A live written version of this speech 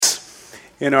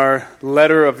in our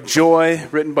letter of joy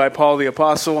written by Paul the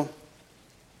Apostle.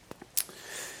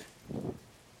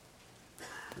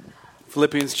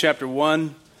 Philippians chapter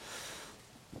 1.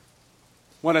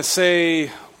 Want to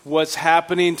say what's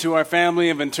happening to our family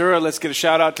in Ventura. Let's get a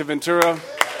shout out to Ventura.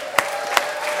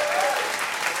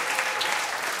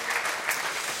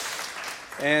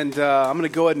 And I'm going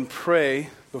to go ahead and pray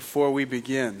before we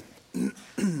begin.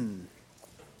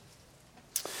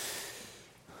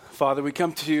 Father, we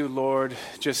come to you, Lord,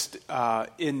 just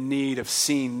in need of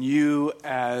seeing you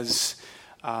as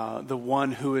the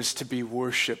one who is to be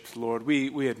worshipped, Lord.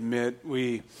 We admit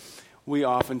we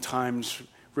oftentimes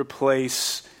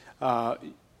replace our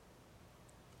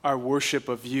worship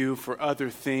of you for other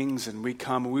things, and we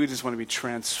come and we just want to be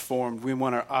transformed. We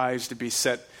want our eyes to be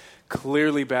set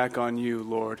clearly back on you,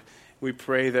 Lord. We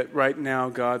pray that right now,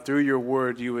 God, through your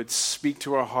word, you would speak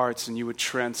to our hearts and you would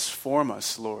transform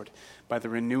us, Lord, by the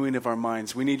renewing of our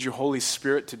minds. We need your Holy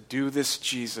Spirit to do this,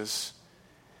 Jesus.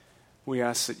 We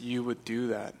ask that you would do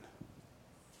that.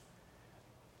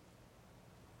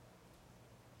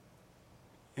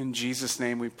 In Jesus'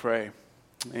 name we pray.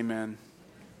 Amen.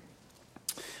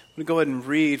 I'm going to go ahead and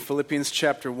read Philippians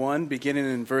chapter 1, beginning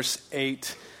in verse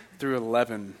 8 through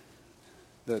 11.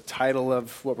 The title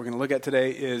of what we're going to look at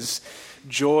today is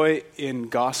Joy in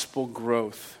Gospel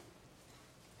Growth.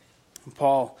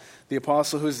 Paul, the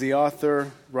apostle who's the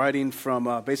author, writing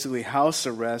from basically house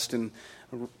arrest in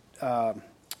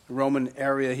Roman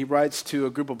area, he writes to a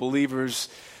group of believers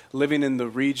living in the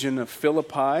region of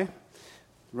Philippi,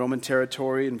 Roman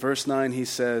territory. In verse 9 he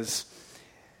says,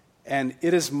 "And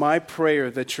it is my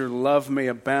prayer that your love may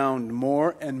abound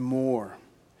more and more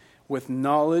with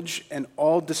knowledge and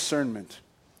all discernment,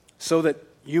 so that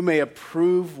you may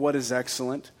approve what is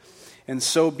excellent, and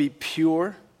so be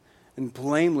pure and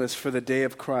blameless for the day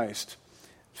of Christ,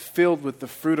 filled with the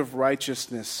fruit of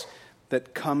righteousness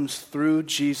that comes through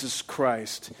Jesus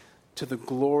Christ, to the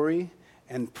glory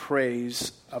and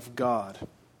praise of God."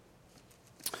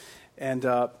 And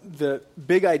the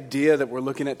big idea that we're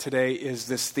looking at today is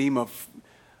this theme of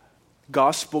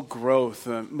gospel growth,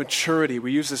 maturity.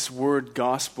 We use this word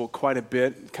gospel quite a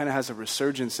bit. It kind of has a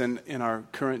resurgence in our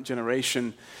current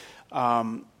generation.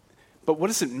 But what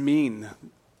does it mean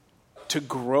to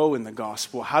grow in the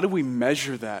gospel? How do we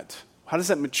measure that? How does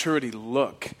that maturity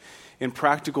look in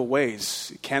practical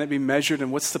ways? Can it be measured,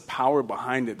 and what's the power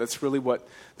behind it? That's really what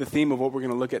the theme of what we're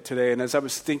going to look at today. And as I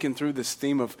was thinking through this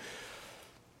theme of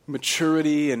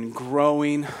maturity and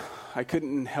growing, I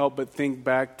couldn't help but think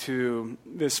back to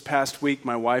this past week.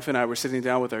 My wife and I were sitting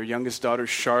down with our youngest daughter,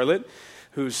 Charlotte,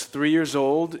 who's 3 years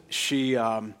old. She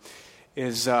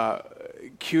is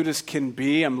cute as can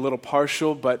be. I'm a little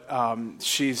partial, but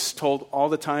she's told all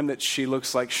the time that she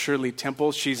looks like Shirley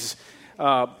Temple. She's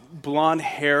blonde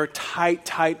hair,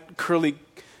 tight, curly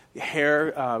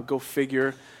hair. Go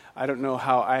figure. I don't know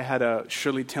how I had a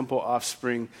Shirley Temple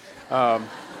offspring.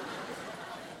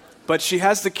 But she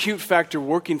has the cute factor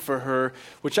working for her,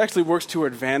 which actually works to her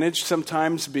advantage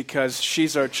sometimes, because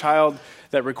she's our child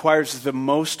that requires the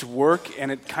most work,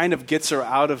 and it kind of gets her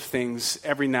out of things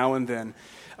every now and then.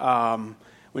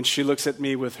 When she looks at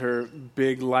me with her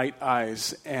big light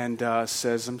eyes and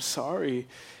says, "I'm sorry."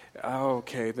 Oh,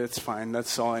 okay, that's fine.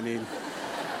 That's all I need.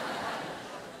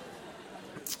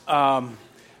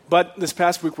 But this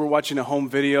past week, we're watching a home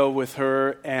video with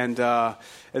her, and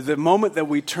at the moment that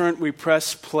we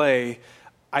press play,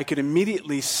 I could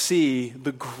immediately see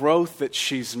the growth that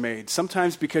she's made.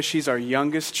 Sometimes because she's our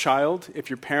youngest child. If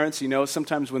you're parents, you know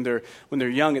sometimes when they're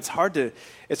young, it's hard to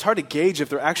gauge if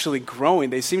they're actually growing.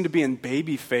 They seem to be in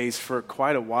baby phase for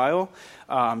quite a while.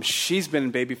 She's been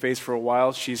in baby phase for a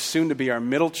while. She's soon to be our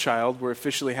middle child. We're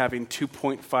officially having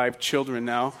 2.5 children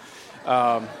now.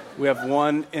 We have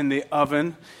one in the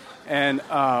oven. And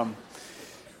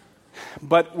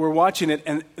but we're watching it,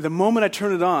 and the moment I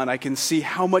turn it on, I can see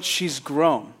how much she's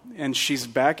grown. And she's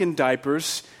back in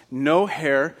diapers, no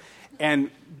hair. And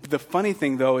the funny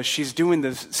thing, though, is she's doing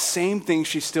the same thing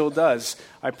she still does.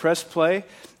 I press play,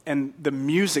 and the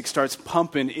music starts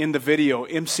pumping in the video.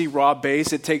 MC Raw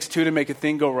bass, "It Takes Two to Make a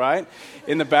Thing Go Right,"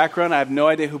 in the background. I have no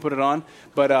idea who put it on,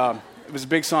 but it was a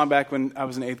big song back when I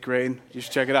was in 8th grade. You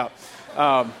should check it out.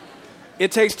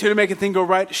 "It Takes Two to Make a Thing Go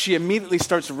Right." She immediately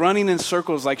starts running in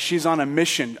circles like she's on a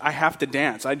mission. I have to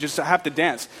dance. I have to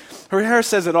dance. Her hair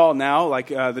says it all now, like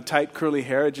the tight curly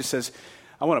hair. It just says,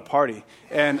 "I want to party."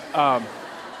 And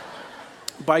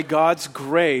by God's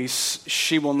grace,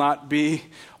 she will not be,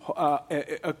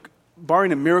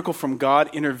 barring a miracle from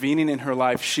God intervening in her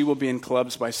life, she will be in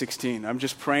clubs by 16. I'm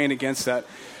just praying against that.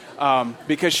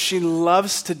 because she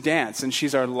loves to dance, and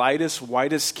she's our lightest,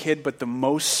 whitest kid, but the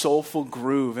most soulful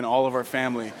groove in all of our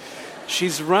family.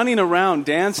 She's running around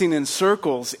dancing in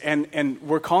circles, and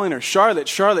we're calling her Charlotte,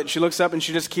 Charlotte. She looks up and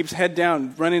she just keeps head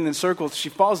down, running in circles. She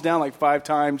falls down like 5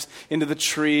 times into the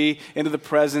tree, into the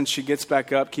presents. She gets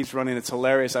back up, keeps running. It's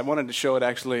hilarious. I wanted to show it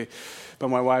actually, but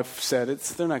my wife said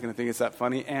they're not going to think it's that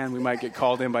funny, and we might get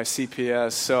called in by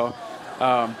CPS. So,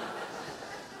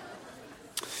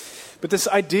 but this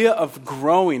idea of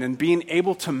growing and being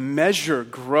able to measure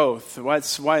growth,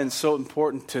 that's why it's so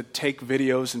important to take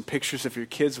videos and pictures of your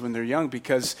kids when they're young,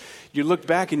 because you look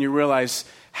back and you realize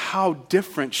how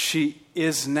different she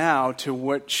is now to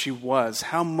what she was,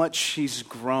 how much she's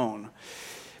grown.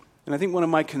 And I think one of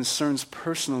my concerns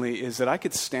personally is that I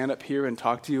could stand up here and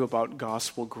talk to you about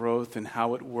gospel growth and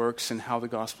how it works and how the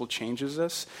gospel changes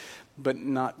us, but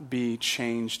not be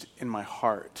changed in my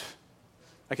heart.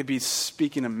 I could be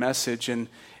speaking a message and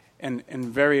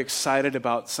very excited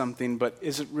about something, but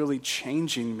is it really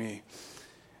changing me?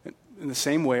 In the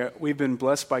same way, we've been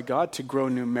blessed by God to grow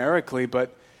numerically,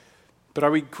 but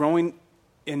are we growing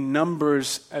in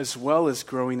numbers as well as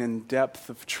growing in depth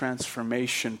of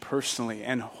transformation personally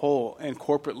and whole and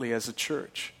corporately as a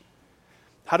church?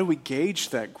 How do we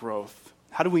gauge that growth?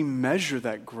 How do we measure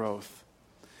that growth?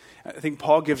 I think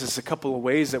Paul gives us a couple of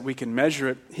ways that we can measure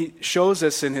it. He shows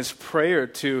us in his prayer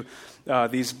to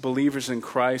these believers in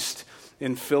Christ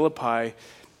in Philippi.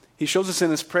 He shows us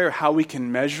in his prayer how we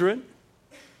can measure it.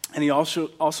 And he also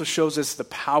shows us the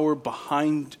power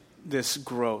behind this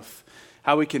growth,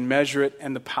 how we can measure it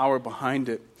and the power behind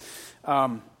it.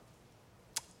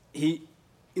 He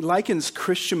likens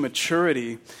Christian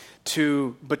maturity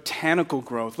to botanical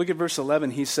growth. Look at verse 11.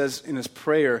 He says in his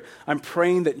prayer, I'm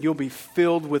praying that you'll be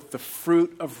filled with the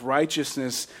fruit of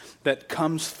righteousness that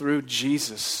comes through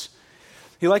Jesus.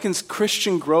 He likens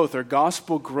Christian growth or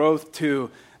gospel growth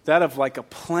to that of like a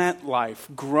plant life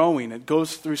growing. It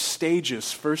goes through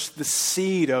stages. First, the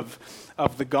seed of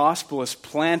the gospel is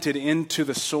planted into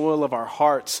the soil of our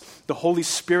hearts. The Holy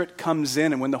Spirit comes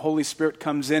in, and when the Holy Spirit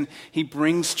comes in, he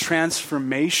brings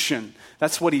transformation.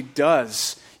 That's what he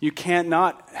does. You can't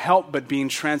not help but being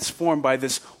transformed by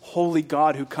this holy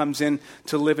God who comes in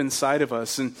to live inside of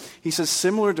us. And he says,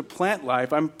 similar to plant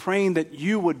life, I'm praying that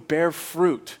you would bear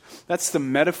fruit. That's the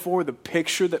metaphor, the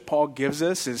picture that Paul gives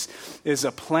us is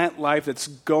a plant life that's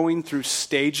going through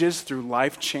stages, through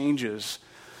life changes.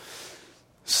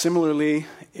 Similarly,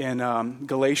 in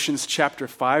Galatians chapter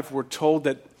 5, we're told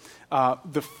that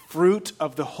the fruit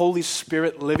of the Holy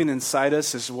Spirit living inside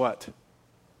us is what?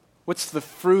 What's the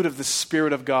fruit of the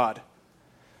Spirit of God?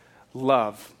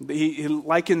 Love. He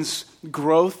likens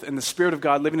growth and the Spirit of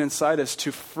God living inside us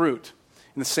to fruit.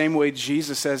 In the same way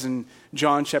Jesus says in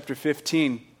John chapter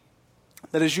 15,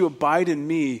 that as you abide in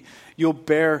me, you'll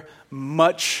bear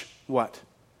much what?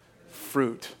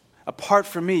 Fruit. Apart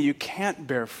from me, you can't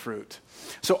bear fruit.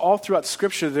 So all throughout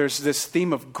Scripture, there's this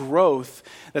theme of growth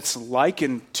that's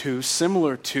likened to,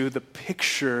 similar to the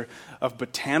picture of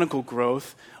botanical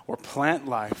growth or plant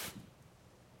life.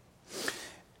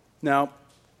 Now,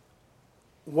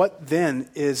 what then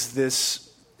is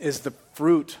the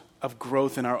fruit of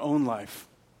growth in our own life?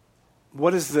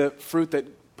 What is the fruit that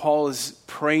Paul is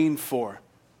praying for?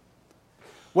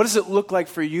 What does it look like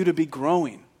for you to be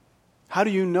growing? How do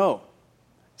you know?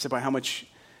 Is it by how much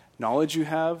knowledge you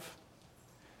have?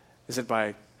 Is it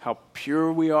by how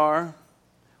pure we are?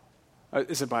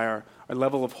 Is it by our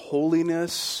level of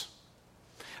holiness?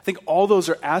 I think all those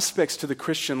are aspects to the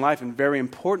Christian life and very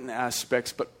important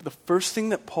aspects, but the first thing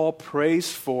that Paul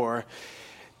prays for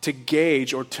to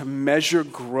gauge or to measure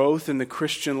growth in the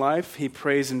Christian life, he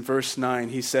prays in verse 9.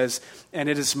 He says, and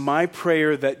it is my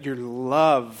prayer that your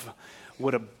love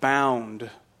would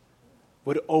abound,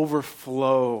 would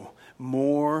overflow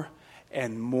more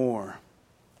and more.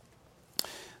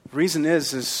 The reason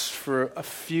is for a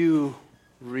few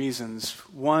reasons.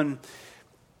 One,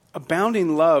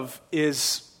 abounding love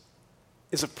is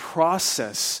a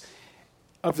process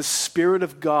of the Spirit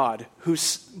of God,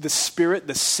 who's the Spirit,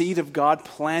 the seed of God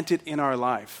planted in our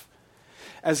life.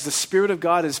 As the Spirit of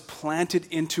God is planted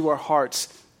into our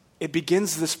hearts, it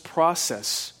begins this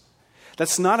process.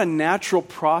 That's not a natural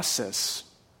process.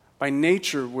 By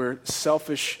nature, we're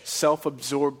selfish,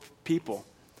 self-absorbed people.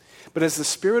 But as the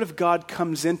Spirit of God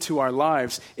comes into our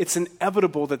lives, it's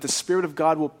inevitable that the Spirit of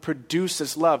God will produce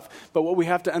this love. But what we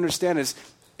have to understand is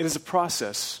it is a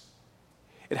process.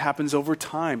 It happens over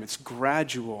time. It's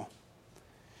gradual.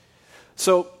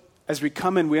 So as we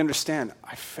come in, we understand,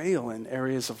 I fail in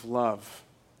areas of love,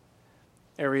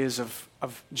 areas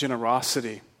of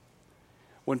generosity.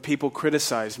 When people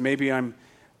criticize, maybe I'm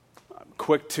I'm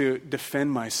quick to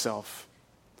defend myself.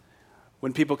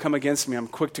 When people come against me, I'm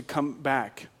quick to come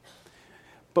back.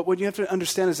 But what you have to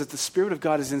understand is that the Spirit of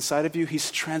God is inside of you. He's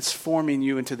transforming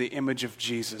you into the image of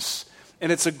Jesus.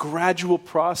 And it's a gradual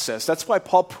process. That's why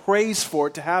Paul prays for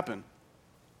it to happen.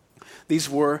 These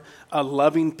were a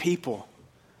loving people.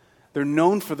 They're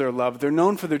known for their love. They're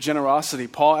known for their generosity.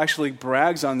 Paul actually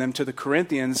brags on them to the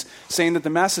Corinthians, saying that the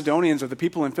Macedonians, or the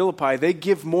people in Philippi, they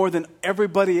give more than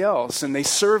everybody else, and they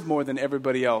serve more than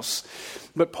everybody else.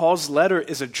 But Paul's letter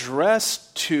is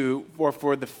addressed to, or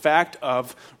for the fact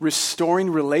of restoring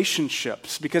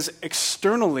relationships, because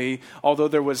externally, although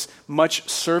there was much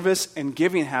service and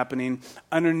giving happening,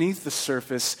 underneath the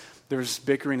surface, there's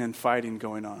bickering and fighting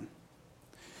going on.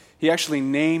 He actually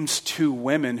names two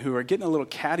women who are getting a little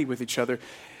catty with each other.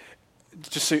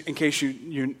 Just so, in case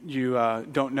you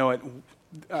don't know it,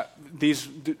 these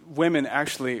women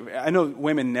actually, I know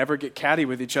women never get catty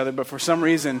with each other, but for some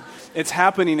reason it's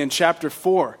happening in chapter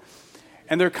 4.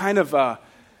 And they're kind of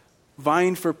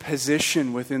vying for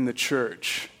position within the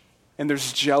church. And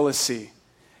there's jealousy.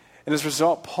 And as a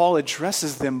result, Paul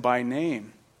addresses them by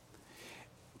name,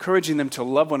 encouraging them to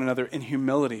love one another in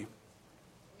humility.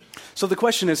 So the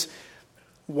question is,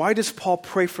 why does Paul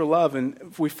pray for love?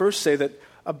 And we first say that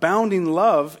abounding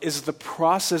love is the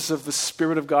process of the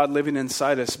Spirit of God living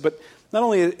inside us. But not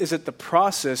only is it the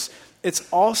process, it's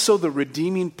also the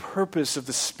redeeming purpose of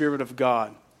the Spirit of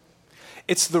God.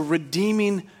 It's the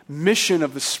redeeming mission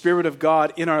of the Spirit of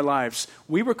God in our lives.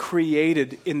 We were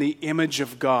created in the image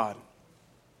of God.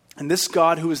 And this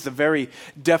God, who is the very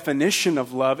definition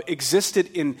of love, existed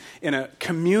in a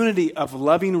community of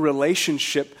loving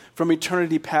relationship from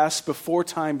eternity past, before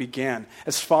time began,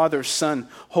 as Father, Son,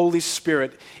 Holy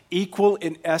Spirit, equal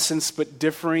in essence but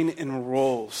differing in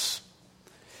roles,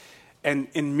 and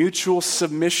in mutual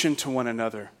submission to one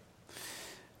another.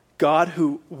 God,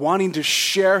 who, wanting to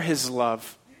share his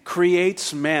love,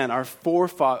 creates man, our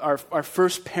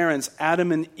first parents,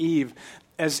 Adam and Eve,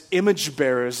 as image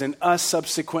bearers, and us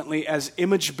subsequently as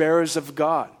image bearers of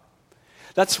God.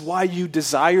 That's why you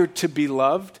desire to be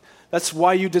loved. That's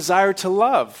why you desire to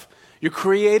love. You're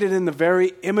created in the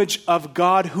very image of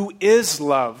God, who is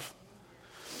love.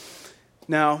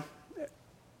 Now,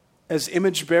 as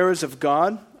image bearers of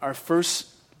God, our first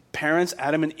parents,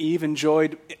 Adam and Eve,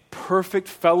 enjoyed perfect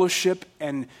fellowship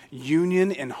and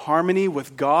union and harmony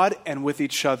with God and with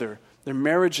each other. Their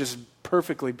marriage is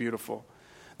perfectly beautiful.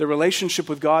 The relationship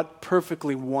with God,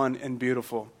 perfectly one and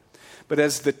beautiful. But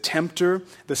as the tempter,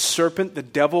 the serpent, the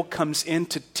devil comes in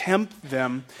to tempt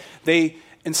them, they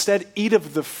instead eat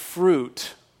of the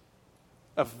fruit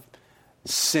of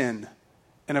sin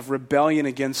and of rebellion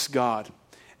against God.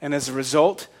 And as a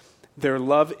result, their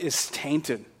love is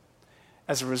tainted.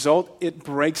 As a result, it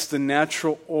breaks the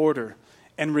natural order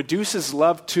and reduces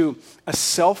love to a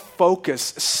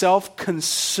self-focused,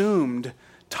 self-consumed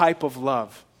type of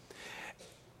love.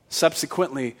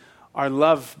 Subsequently, our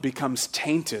love becomes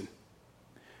tainted.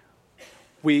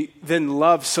 We then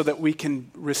love so that we can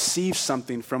receive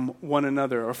something from one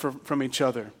another or from each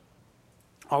other.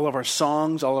 All of our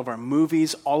songs, all of our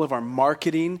movies, all of our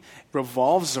marketing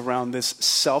revolves around this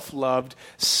self-loved,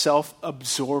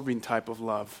 self-absorbing type of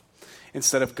love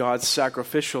instead of God's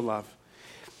sacrificial love.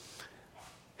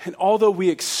 And although we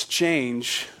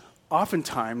exchange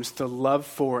oftentimes the love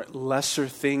for lesser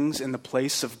things in the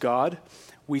place of God,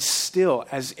 we still,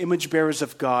 as image bearers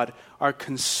of God, are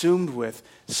consumed with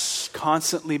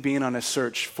constantly being on a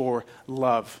search for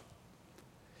love.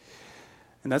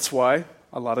 And that's why,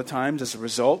 a lot of times, as a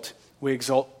result, we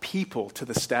exalt people to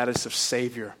the status of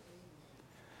Savior.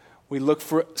 We look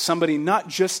for somebody not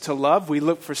just to love, we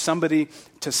look for somebody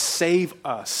to save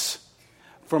us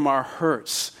from our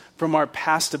hurts, from our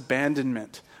past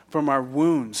abandonment, from our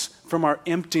wounds, from our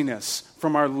emptiness,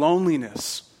 from our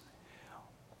loneliness.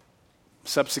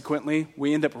 Subsequently,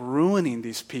 we end up ruining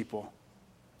these people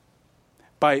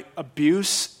by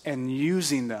abuse and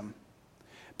using them.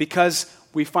 Because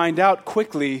we find out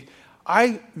quickly,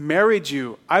 I married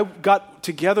you, I got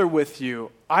together with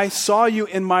you, I saw you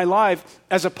in my life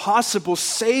as a possible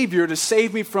savior to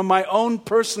save me from my own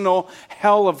personal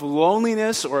hell of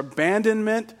loneliness or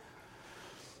abandonment.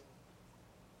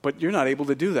 But you're not able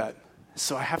to do that,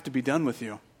 so I have to be done with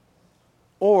you.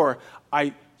 Or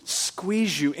I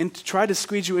try to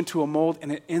squeeze you into a mold,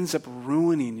 and it ends up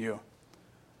ruining you.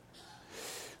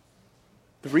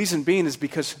 The reason being is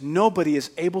because nobody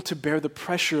is able to bear the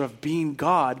pressure of being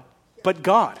God but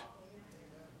God.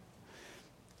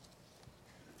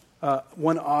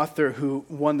 One author who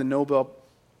won the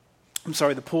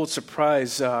Pulitzer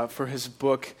Prize for his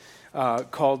book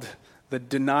called the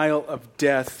denial of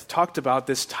death, talked about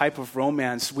this type of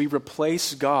romance. We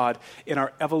replace God in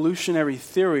our evolutionary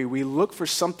theory. We look for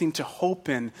something to hope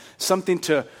in, something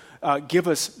to give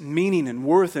us meaning and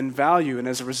worth and value. And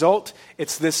as a result,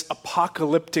 it's this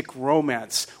apocalyptic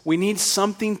romance. We need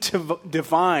something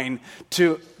divine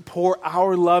to pour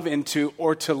our love into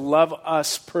or to love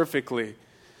us perfectly.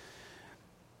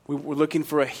 We're looking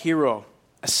for a hero,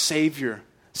 a savior,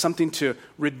 something to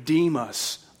redeem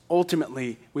us.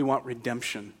 Ultimately, we want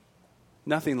redemption,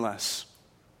 nothing less.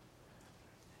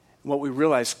 What we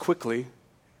realize quickly,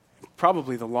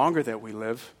 probably the longer that we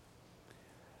live,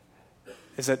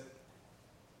 is that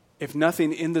if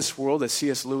nothing in this world, as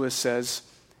C.S. Lewis says,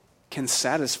 can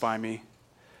satisfy me,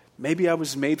 maybe I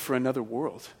was made for another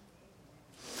world.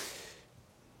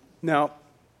 Now,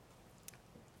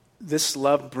 this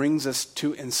love brings us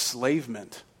to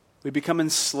enslavement. We become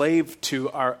enslaved to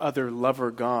our other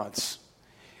lover gods.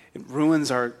 It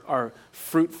ruins our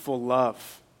fruitful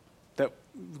love that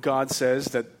God says,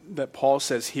 that Paul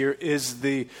says here is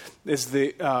the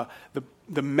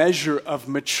measure of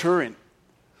maturing,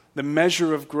 the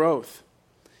measure of growth.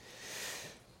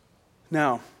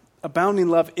 Now, abounding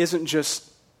love isn't just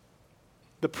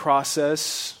the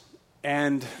process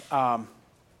and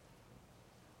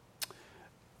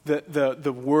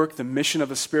the work, the mission of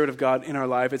the Spirit of God in our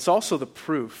life. It's also the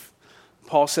proof.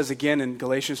 Paul says again in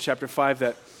Galatians chapter 5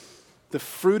 that the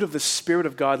fruit of the Spirit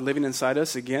of God living inside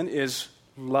us, again, is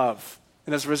love.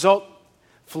 And as a result,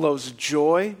 flows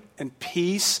joy and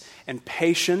peace and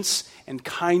patience and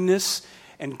kindness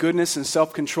and goodness and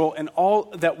self-control and all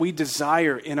that we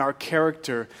desire in our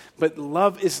character. But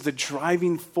love is the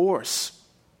driving force.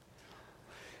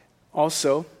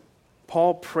 Also,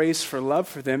 Paul prays for love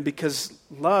for them because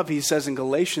love, he says in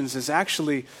Galatians, is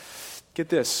actually, get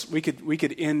this, we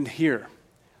could end here,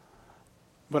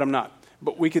 but I'm not.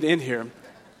 But we could end here.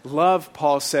 Love,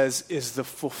 Paul says, is the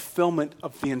fulfillment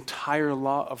of the entire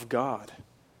law of God.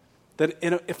 That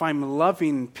if I'm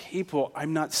loving people,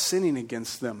 I'm not sinning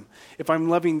against them. If I'm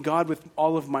loving God with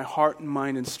all of my heart and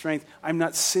mind and strength, I'm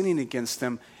not sinning against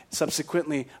them.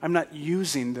 Subsequently, I'm not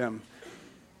using them.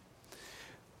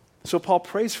 So Paul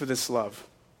prays for this love.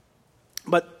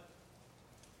 But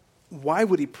why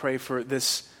would he pray for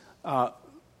this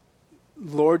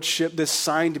lordship, this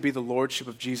sign to be the lordship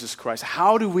of Jesus Christ?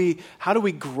 How do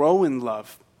we grow in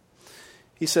love?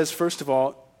 He says, first of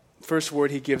all, first word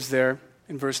he gives there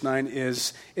in verse 9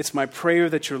 is, it's my prayer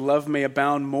that your love may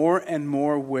abound more and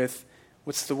more with,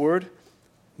 what's the word?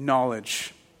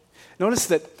 Knowledge. Notice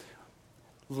that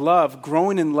love,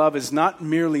 growing in love, is not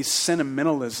merely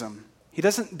sentimentalism. He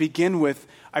doesn't begin with,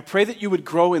 I pray that you would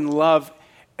grow in love,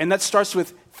 and that starts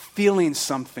with feeling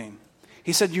something.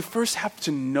 He said you first have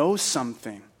to know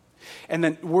something. And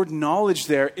the word knowledge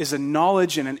there is a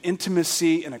knowledge and an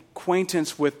intimacy and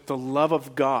acquaintance with the love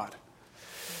of God.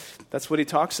 That's what he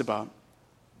talks about.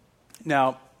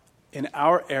 Now, in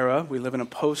our era, we live in a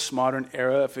postmodern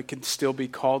era, if it can still be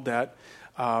called that.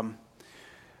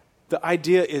 The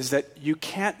idea is that you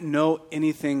can't know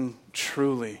anything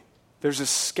truly. There's a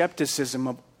skepticism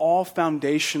of all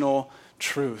foundational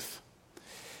truth.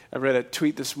 I read a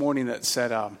tweet this morning that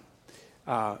said,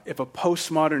 if a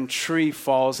postmodern tree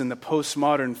falls in the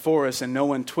postmodern forest and no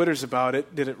one twitters about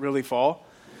it, did it really fall?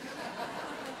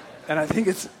 And I think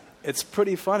it's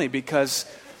pretty funny because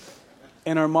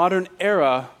in our modern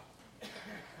era,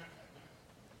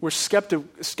 we're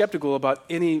skeptical about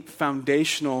any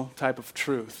foundational type of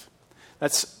truth.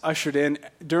 That's ushered in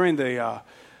during the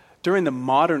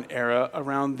modern era,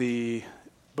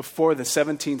 before the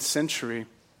 17th century.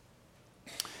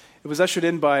 It was ushered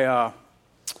in by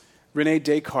René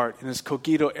Descartes in his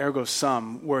Cogito Ergo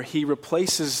Sum, where he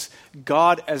replaces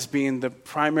God as being the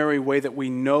primary way that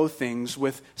we know things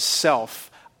with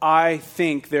self. I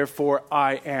think, therefore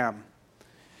I am.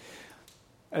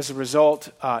 As a result,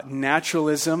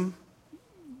 naturalism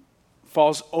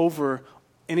falls over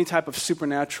any type of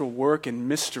supernatural work and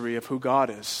mystery of who God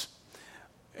is.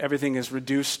 Everything is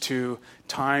reduced to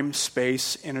time,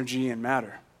 space, energy, and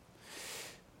matter.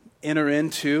 Enter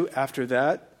into, after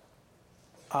that,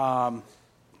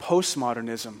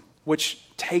 postmodernism, which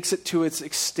takes it to its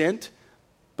extent,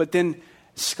 but then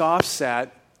scoffs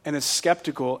at and is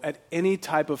skeptical at any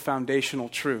type of foundational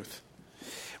truth.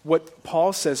 What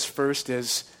Paul says first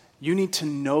is, you need to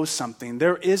know something.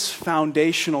 There is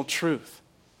foundational truth.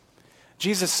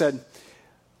 Jesus said,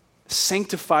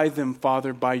 sanctify them,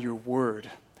 Father, by your word.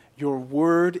 Your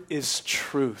word is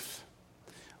truth.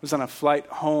 I was on a flight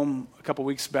home a couple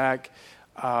weeks back,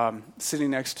 sitting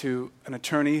next to an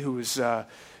attorney who was a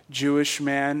Jewish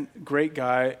man, great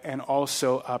guy, and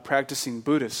also a practicing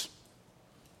Buddhist.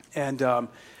 And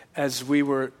as we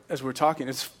were talking,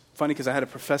 it's funny because I had a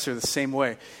professor the same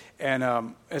way.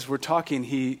 And as we're talking,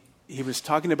 he was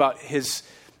talking about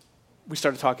we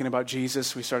started talking about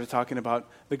Jesus, we started talking about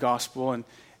the gospel,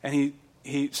 and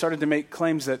he started to make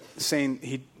claims that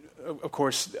saying of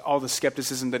course, all the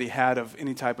skepticism that he had of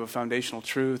any type of foundational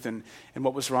truth and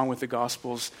what was wrong with the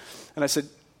Gospels. And I said,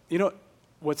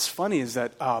 what's funny is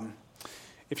that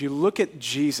if you look at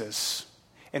Jesus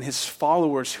and his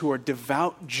followers who are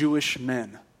devout Jewish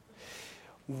men,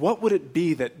 what would it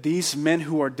be that these men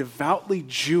who are devoutly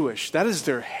Jewish, that is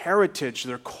their heritage,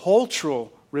 their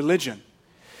cultural religion,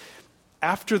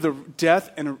 after the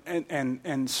death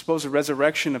and supposed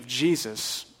resurrection of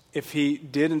Jesus, if he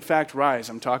did in fact rise,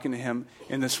 I'm talking to him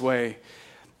in this way,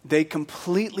 they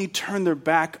completely turn their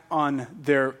back on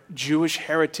their Jewish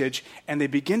heritage and they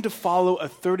begin to follow a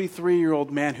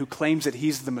 33-year-old man who claims that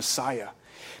he's the Messiah.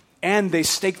 And they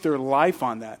stake their life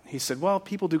on that. He said, well,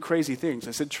 people do crazy things.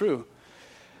 I said, true.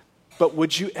 But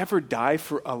would you ever die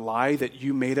for a lie that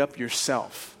you made up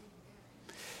yourself?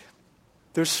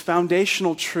 There's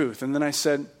foundational truth. And then I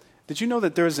said, did you know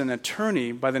that there's an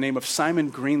attorney by the name of Simon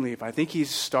Greenleaf? I think he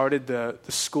started the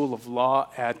School of Law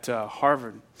at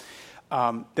Harvard.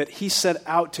 That he set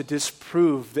out to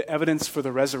disprove the evidence for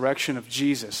the resurrection of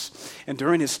Jesus. And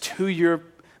during his 2-year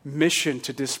mission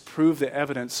to disprove the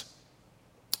evidence,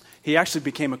 he actually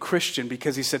became a Christian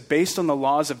because he said, based on the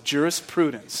laws of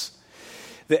jurisprudence,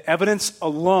 the evidence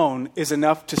alone is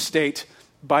enough to state,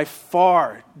 by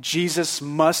far, Jesus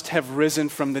must have risen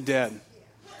from the dead.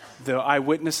 The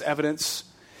eyewitness evidence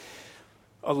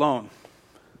alone.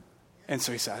 And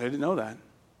so he said, I didn't know that.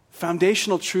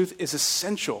 Foundational truth is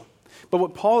essential. But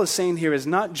what Paul is saying here is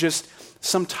not just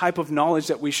some type of knowledge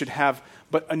that we should have,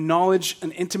 but a knowledge,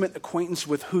 an intimate acquaintance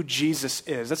with who Jesus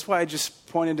is. That's why I just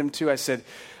pointed him to, I said,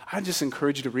 I just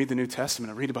encourage you to read the New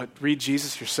Testament and read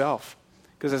Jesus yourself.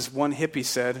 Because as one hippie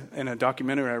said in a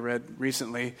documentary I read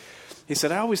recently, he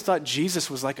said, I always thought Jesus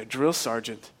was like a drill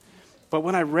sergeant. But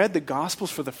when I read the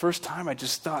Gospels for the first time, I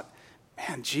just thought,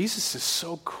 man, Jesus is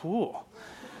so cool.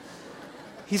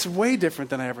 He's way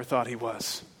different than I ever thought he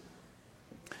was.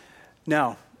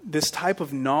 Now, this type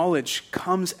of knowledge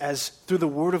comes as through the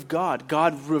Word of God.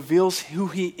 God reveals who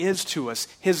He is to us,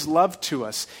 His love to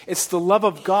us. It's the love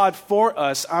of God for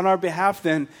us on our behalf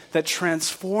then that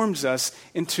transforms us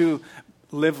into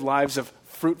live lives of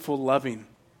fruitful loving.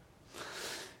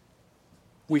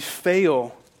 We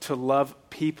fail to love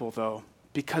people, though,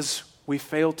 because we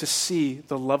fail to see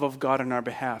the love of God on our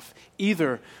behalf.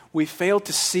 Either we fail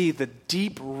to see the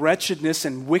deep wretchedness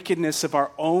and wickedness of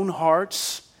our own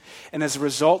hearts, and as a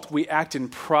result, we act in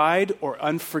pride or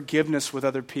unforgiveness with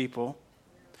other people,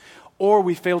 or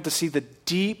we fail to see the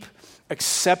deep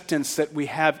acceptance that we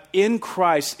have in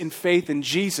Christ, in faith in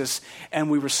Jesus, and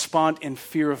we respond in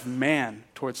fear of man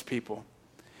towards people.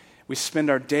 We spend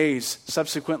our days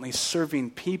subsequently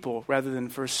serving people rather than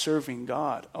first serving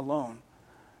God alone.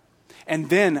 And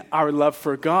then our love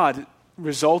for God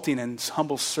resulting in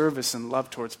humble service and love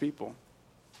towards people.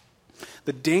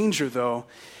 The danger, though,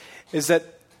 is that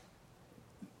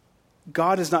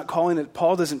God is not calling it,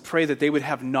 Paul doesn't pray that they would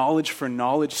have knowledge for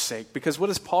knowledge's sake. Because what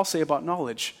does Paul say about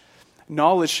knowledge?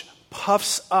 Knowledge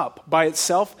puffs up. By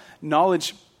itself,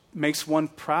 knowledge makes one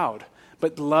proud.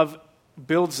 But love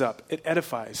builds up. It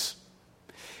edifies.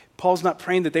 Paul's not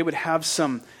praying that they would have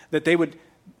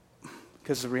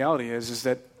because the reality is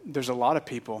that there's a lot of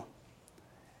people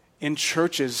in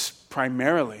churches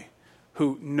primarily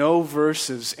who know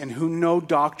verses and who know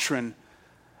doctrine,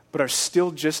 but are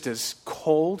still just as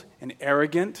cold and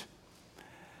arrogant,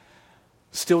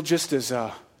 still just as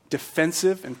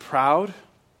defensive and proud,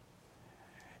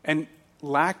 and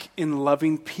lack in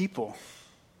loving people.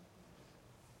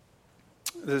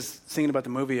 I was thinking about the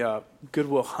movie Good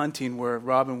Will Hunting, where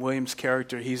Robin Williams'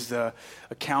 character, he's a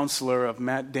counselor of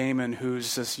Matt Damon,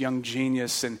 who's this young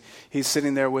genius, and he's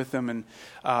sitting there with him. And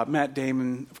Matt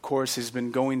Damon, of course, has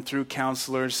been going through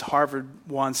counselors. Harvard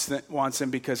wants him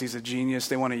because he's a genius.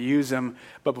 They want to use him,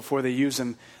 but before they use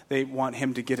him, they want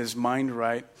him to get his mind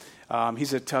right.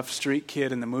 He's a tough street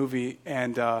kid in the movie,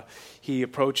 and he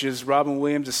approaches Robin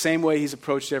Williams the same way he's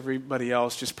approached everybody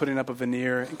else, just putting up a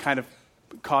veneer and kind of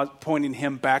pointing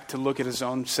him back to look at his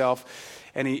own self.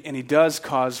 And he does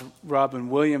cause Robin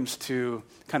Williams to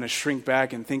kind of shrink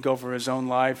back and think over his own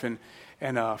life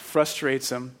and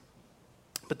frustrates him.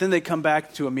 But then they come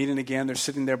back to a meeting again. They're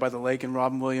sitting there by the lake, and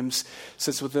Robin Williams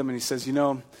sits with them, and he says,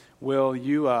 Will,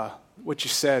 what you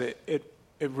said, it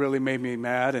really made me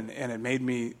mad, and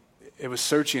it was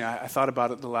searching. I thought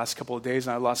about it the last couple of days,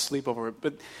 and I lost sleep over it.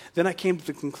 But then I came to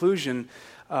the conclusion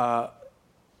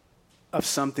of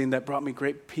something that brought me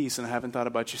great peace, and I haven't thought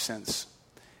about you since.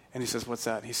 And he says, what's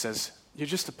that? He says, you're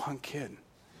just a punk kid.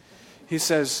 He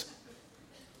says,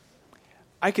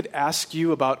 I could ask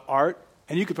you about art,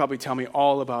 and you could probably tell me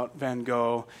all about Van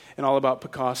Gogh and all about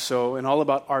Picasso and all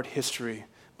about art history.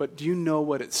 But do you know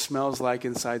what it smells like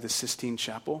inside the Sistine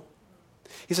Chapel?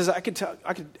 He says, I could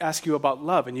ask you about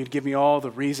love, and you'd give me all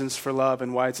the reasons for love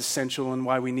and why it's essential and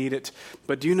why we need it.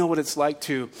 But do you know what it's like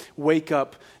to wake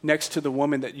up next to the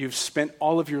woman that you've spent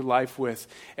all of your life with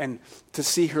and to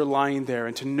see her lying there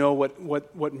and to know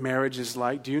what marriage is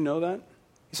like? Do you know that?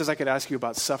 He says, I could ask you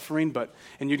about suffering,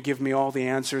 and you'd give me all the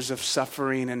answers of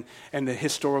suffering and the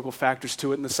historical factors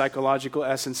to it and the psychological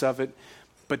essence of it.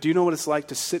 But do you know what it's like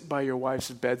to sit by your wife's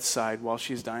bedside while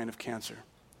she's dying of cancer?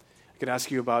 I could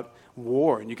ask you about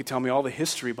war, and you could tell me all the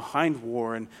history behind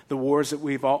war and the wars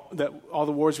that all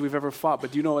the wars we've ever fought.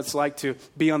 But do you know what it's like to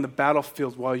be on the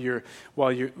battlefield while your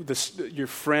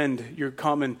friend, your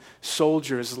common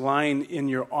soldier, is lying in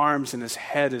your arms and his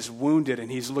head is wounded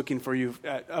and he's looking for you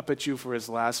up at you for his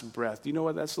last breath? Do you know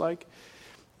what that's like?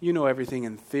 You know everything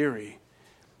in theory,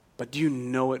 but do you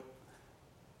know it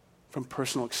from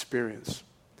personal experience?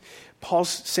 Paul's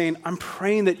saying, I'm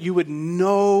praying that you would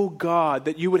know God,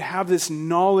 that you would have this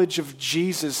knowledge of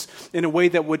Jesus in a way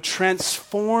that would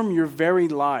transform your very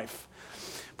life.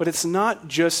 But it's not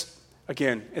just,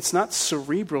 again, it's not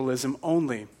cerebralism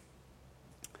only.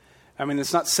 I mean,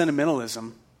 it's not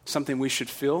sentimentalism, something we should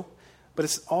feel, but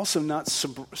it's also not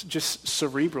just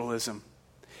cerebralism.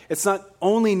 It's not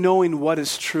only knowing what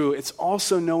is true, it's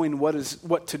also knowing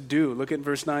what to do. Look at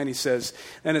verse 9, he says,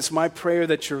 and it's my prayer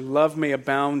that your love may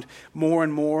abound more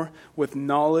and more with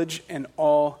knowledge and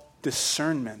all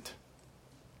discernment.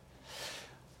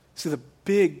 See, the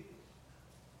big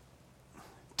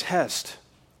test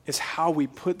is how we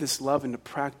put this love into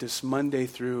practice Monday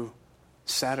through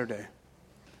Saturday.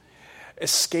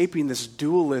 Escaping this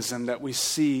dualism that we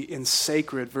see in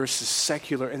sacred versus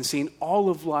secular and seeing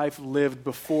all of life lived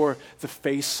before the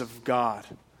face of God.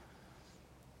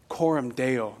 Coram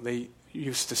Deo, they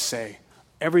used to say.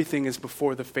 Everything is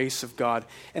before the face of God.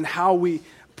 And how we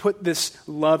put this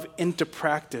love into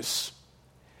practice,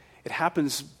 it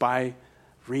happens by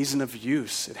reason of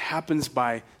use. It happens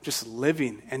by just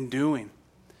living and doing.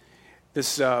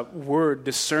 This word,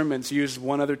 discernment, is used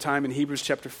one other time in Hebrews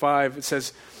chapter 5. It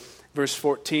says, Verse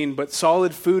 14, but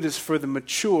solid food is for the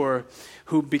mature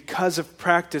who because of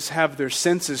practice have their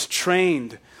senses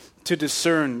trained to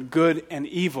discern good and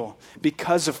evil.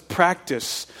 Because of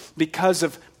practice, because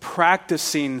of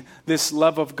practicing this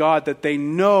love of God that they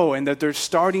know and that they're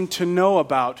starting to know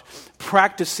about,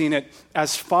 practicing it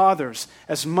as fathers,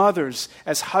 as mothers,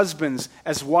 as husbands,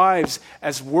 as wives,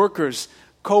 as workers,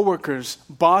 co-workers,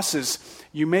 bosses.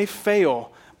 You may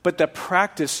fail, but the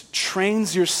practice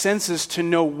trains your senses to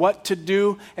know what to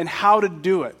do and how to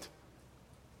do it.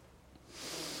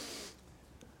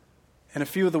 And a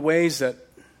few of the ways that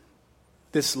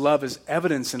this love is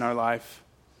evidenced in our life.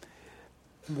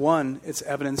 One, it's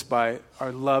evidenced by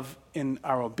our love in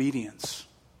our obedience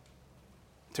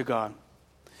to God.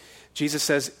 Jesus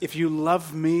says, if you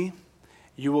love me,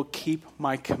 you will keep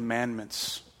my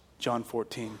commandments. John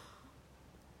 14.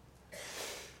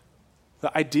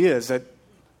 The idea is that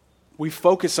we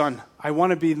focus on, I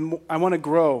want to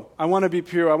grow, I want to be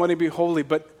pure, I want to be holy.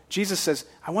 But Jesus says,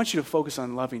 I want you to focus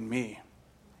on loving me.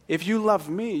 If you love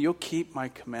me, you'll keep my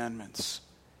commandments.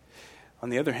 On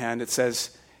the other hand, it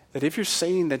says that if you're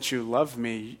saying that you love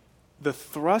me, the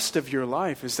thrust of your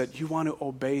life is that you want to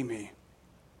obey me.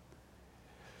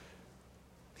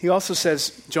 He also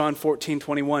says, John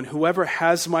 14:21, whoever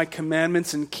has my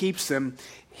commandments and keeps them,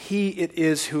 he it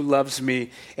is who loves me,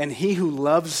 and he who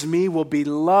loves me will be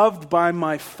loved by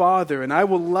my Father, and I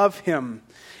will love him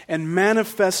and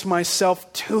manifest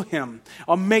myself to him.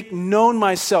 I'll make known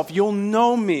myself. You'll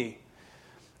know me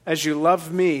as you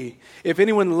love me. If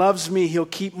anyone loves me, he'll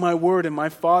keep my word, and my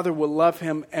Father will love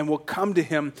him and will come to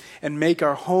him and make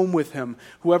our home with him.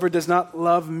 Whoever does not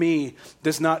love me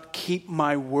does not keep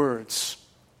my words.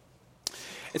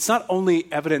 It's not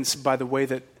only evidenced by the way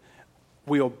that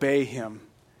we obey him,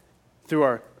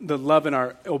 through the love in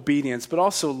our obedience, but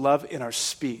also love in our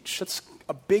speech. That's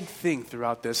a big thing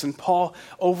throughout this. And Paul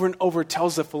over and over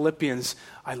tells the Philippians,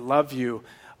 I love you.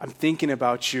 I'm thinking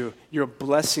about you. You're a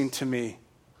blessing to me.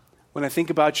 When I think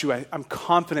about you, I'm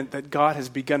confident that God has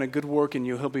begun a good work in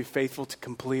you. He'll be faithful to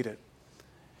complete it.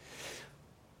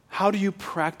 How do you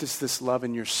practice this love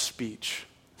in your speech?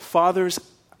 Fathers,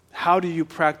 how do you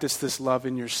practice this love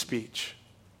in your speech?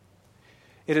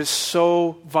 It is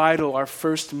so vital, our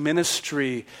first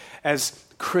ministry as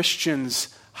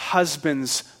Christians,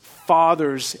 husbands,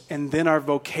 fathers, and then our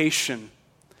vocation.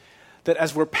 that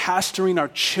as we're pastoring our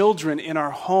children in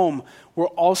our home, we're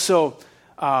also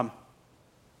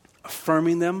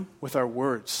affirming them with our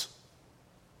words.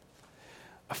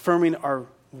 Affirming our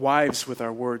wives with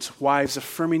our words. Wives,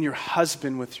 affirming your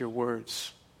husband with your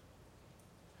words.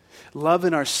 Love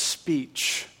in our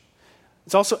speech.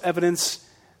 It's also evidence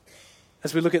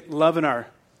as we look at love in our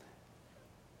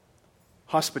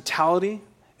hospitality,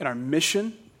 in our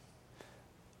mission,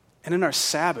 and in our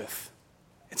Sabbath.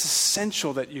 It's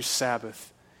essential that you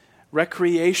Sabbath.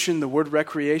 Recreation, the word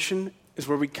recreation is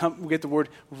where we get the word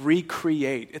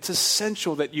recreate. It's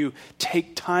essential that you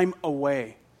take time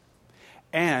away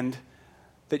and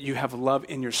that you have love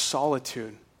in your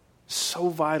solitude. So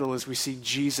vital as we see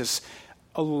Jesus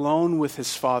alone with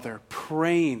his Father,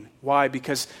 praying. Why?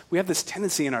 Because we have this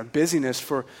tendency in our busyness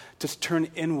to turn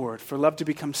inward, for love to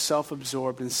become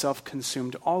self-absorbed and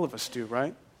self-consumed. All of us do,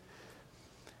 right?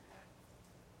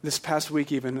 This past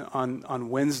week, even on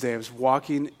Wednesday, I was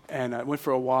walking and I went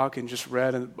for a walk and just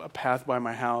read a path by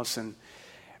my house. And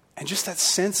just that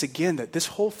sense again that this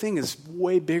whole thing is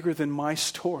way bigger than my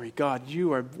story. God,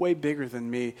 you are way bigger than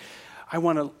me.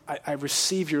 I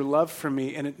receive your love from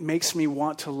me, and it makes me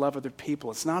want to love other people.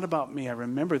 It's not about me. I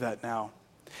remember that now.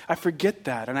 I forget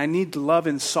that, and I need love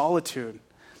in solitude.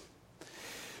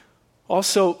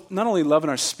 Also, not only love in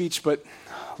our speech, but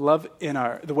love in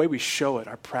the way we show it,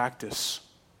 our practice.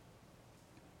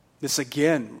 This,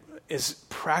 again, is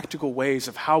practical ways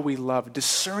of how we love,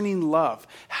 discerning love.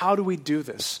 How do we do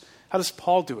this? How does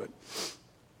Paul do it?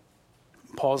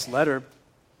 Paul's letter,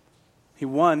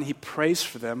 he prays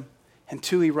for them, and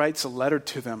 2, he writes a letter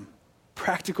to them.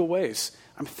 Practical ways.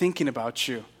 I'm thinking about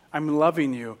you. I'm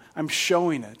loving you. I'm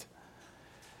showing it.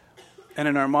 And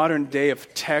in our modern day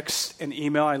of text and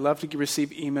email, I love to receive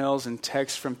emails and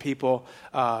texts from people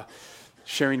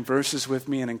sharing verses with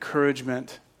me and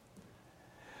encouragement.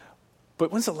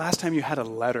 But when's the last time you had a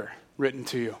letter written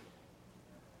to you?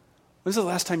 When's the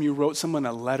last time you wrote someone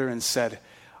a letter and said,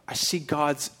 I see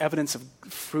God's evidence of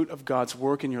fruit of God's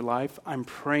work in your life. I'm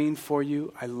praying for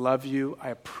you. I love you. I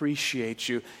appreciate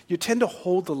you. You tend to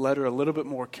hold the letter a little bit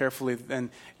more carefully than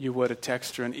you would a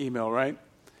text or an email, right?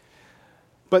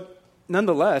 But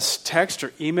nonetheless, text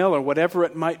or email or whatever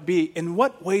it might be, in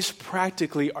what ways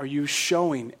practically are you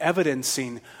showing,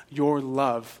 evidencing your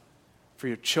love for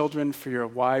your children, for your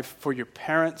wife, for your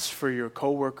parents, for your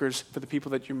coworkers, for the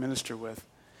people that you minister with,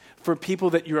 for people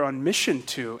that you're on mission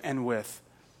to and with?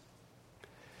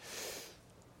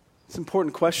 It's an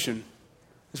important question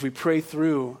as we pray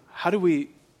through, how do we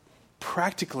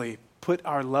practically put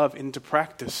our love into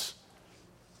practice?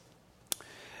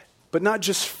 But not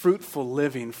just fruitful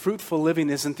living. Fruitful living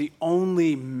isn't the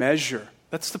only measure.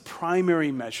 That's the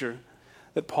primary measure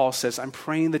that Paul says. I'm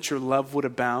praying that your love would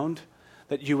abound,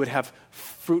 that you would have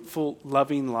fruitful,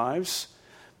 loving lives.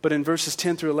 But in verses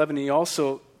 10 through 11, he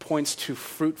also points to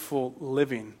fruitful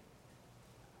living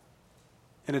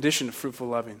in addition to fruitful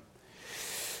loving.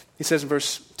 He says in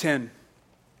verse 10,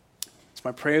 it's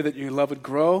my prayer that your love would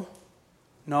grow,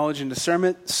 knowledge and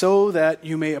discernment, so that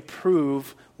you may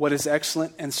approve what is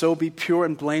excellent and so be pure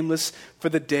and blameless for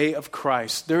the day of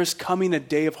Christ. There is coming a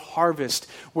day of harvest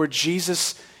where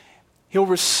Jesus, he'll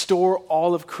restore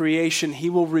all of creation.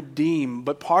 He will redeem.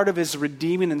 But part of his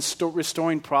redeeming and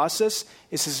restoring process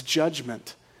is his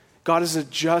judgment. God is a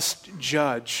just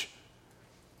judge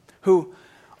who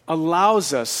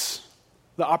allows us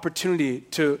the opportunity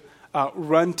to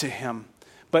run to him.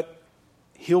 But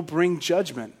he'll bring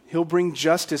judgment. He'll bring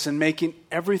justice in making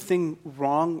everything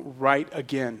wrong right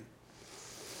again.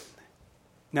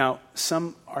 Now,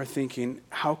 some are thinking,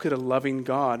 how could a loving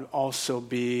God also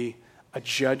be a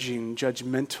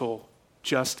judgmental,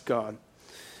 just God?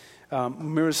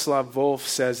 Miroslav Volf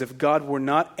says, if God were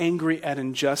not angry at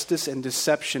injustice and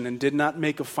deception and did not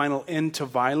make a final end to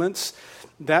violence,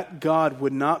 that God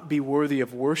would not be worthy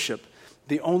of worship.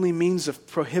 The only means of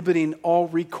prohibiting all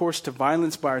recourse to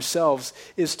violence by ourselves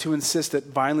is to insist that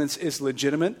violence is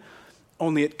legitimate,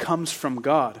 only it comes from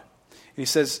God. And he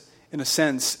says, in a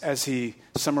sense, as he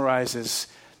summarizes,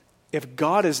 if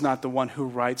God is not the one who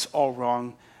rights all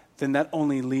wrong, then that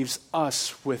only leaves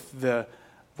us with the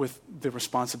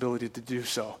responsibility to do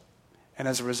so. And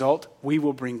as a result, we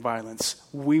will bring violence.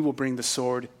 We will bring the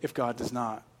sword if God does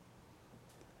not.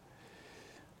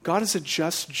 God is a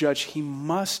just judge. He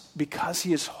must, because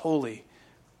he is holy,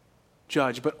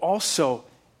 judge. But also,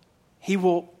 he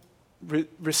will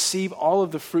receive all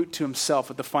of the fruit to himself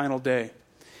at the final day.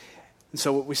 And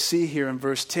so what we see here in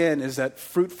verse 10 is that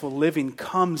fruitful living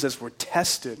comes as we're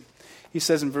tested. He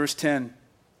says in verse 10,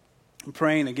 I'm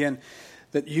praying again,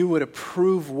 that you would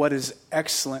approve what is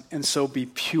excellent and so be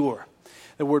pure.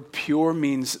 The word pure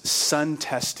means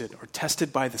sun-tested or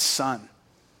tested by the sun.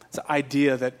 It's the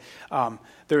idea that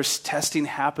there's testing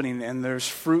happening and there's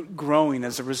fruit growing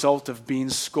as a result of being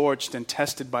scorched and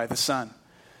tested by the sun.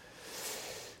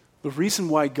 The reason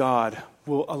why God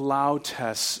will allow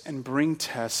tests and bring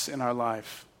tests in our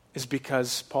life is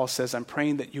because Paul says, I'm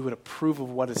praying that you would approve of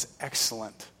what is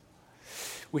excellent.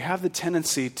 We have the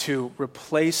tendency to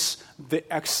replace the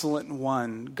excellent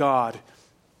one, God,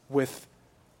 with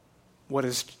what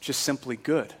is just simply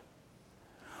good.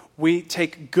 We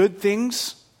take good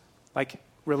things like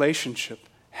relationship,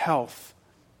 health,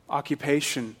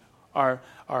 occupation, our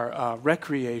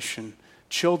recreation,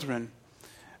 children,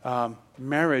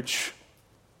 marriage,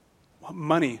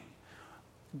 money,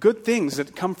 good things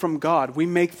that come from God. We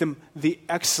make them the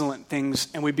excellent things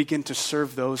and we begin to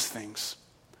serve those things.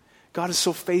 God is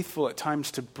so faithful at times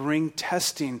to bring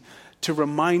testing to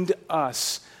remind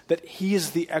us that he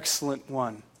is the excellent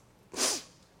one.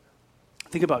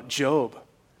 Think about Job,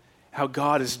 how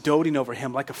God is doting over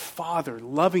him like a father,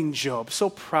 loving Job, so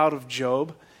proud of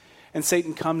Job. And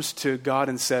Satan comes to God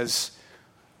and says,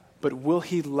 but will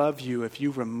he love you if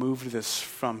you removed this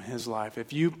from his life?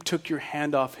 If you took your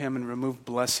hand off him and removed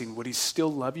blessing, would he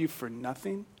still love you for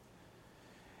nothing?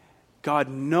 God,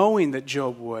 knowing that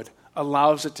Job would,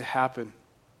 allows it to happen.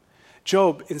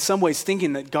 Job, in some ways,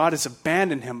 thinking that God has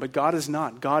abandoned him, but God has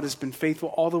not. God has been faithful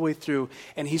all the way through,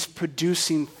 and he's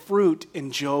producing fruit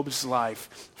in Job's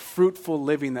life, fruitful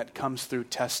living that comes through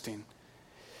testing.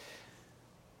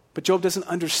 But Job doesn't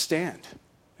understand.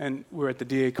 And we're at the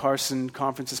D.A. Carson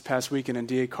conference this past weekend, and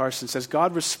D.A. Carson says,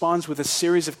 God responds with a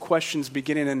series of questions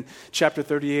beginning in chapter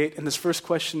 38. And this first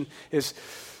question is,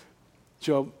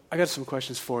 Job, I got some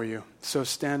questions for you. So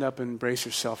stand up and brace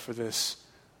yourself for this.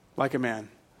 Like a man.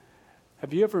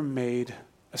 Have you ever made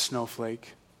a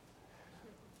snowflake?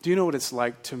 Do you know what it's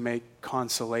like to make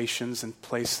constellations and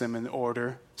place them in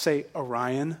order? Say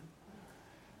Orion.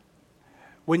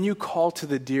 When you call to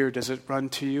the deer, does it run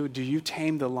to you? Do you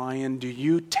tame the lion? Do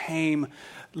you tame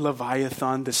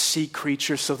Leviathan, the sea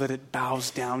creature, so that it bows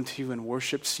down to you and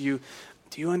worships you?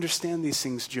 Do you understand these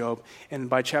things, Job? And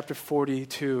by chapter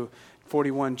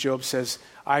 41, Job says,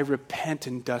 I repent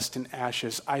in dust and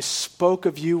ashes. I spoke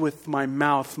of you with my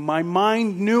mouth. My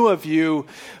mind knew of you,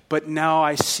 but now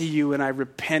I see you and I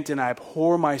repent and I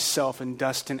abhor myself in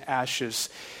dust and ashes.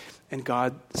 And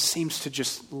God seems to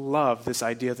just love this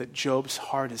idea that Job's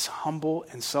heart is humble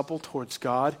and supple towards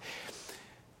God.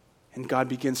 And God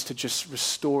begins to just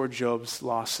restore Job's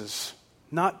losses.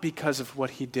 Not because of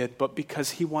what he did, but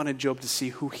because he wanted Job to see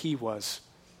who he was.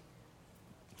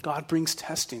 God brings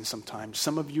testing sometimes.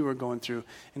 Some of you are going through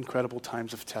incredible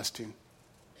times of testing.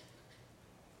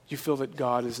 You feel that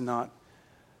God is not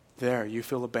there. You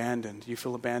feel abandoned. You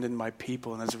feel abandoned by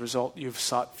people. And as a result, you've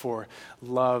sought for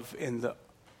love and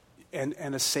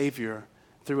a Savior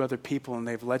through other people, and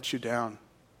they've let you down.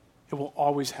 It will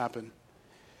always happen.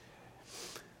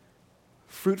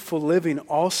 Fruitful living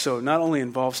also not only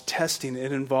involves testing,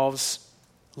 it involves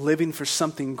living for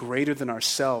something greater than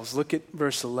ourselves. Look at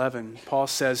verse 11. Paul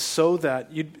says,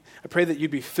 I pray that you'd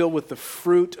be filled with the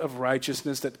fruit of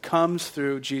righteousness that comes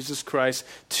through Jesus Christ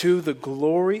to the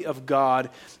glory of God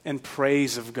and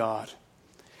praise of God.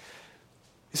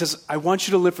 He says, I want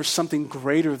you to live for something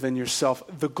greater than yourself,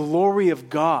 the glory of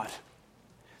God.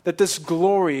 That this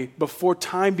glory, before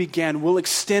time began, will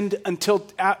extend until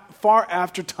far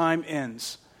after time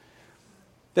ends.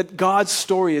 That God's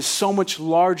story is so much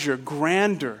larger,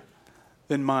 grander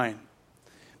than mine.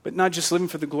 But not just living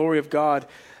for the glory of God,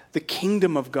 the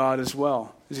kingdom of God as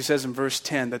well. As he says in verse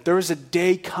 10, that there is a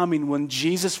day coming when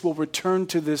Jesus will return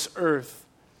to this earth.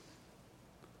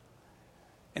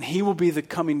 And he will be the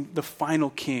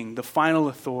final king, the final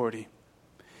authority.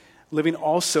 Living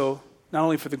also not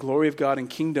only for the glory of God and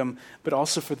kingdom, but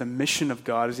also for the mission of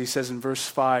God. As he says in verse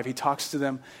 5, he talks to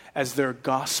them as their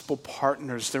gospel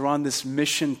partners. They're on this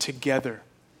mission together.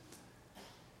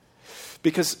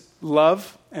 Because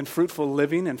love and fruitful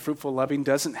living and fruitful loving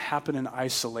doesn't happen in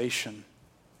isolation.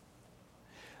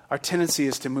 Our tendency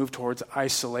is to move towards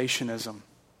isolationism,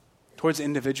 towards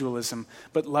individualism,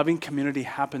 but loving community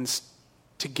happens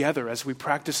together as we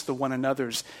practice the one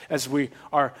another's, as we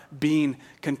are being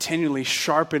continually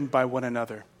sharpened by one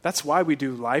another. That's why we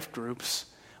do life groups.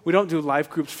 We don't do life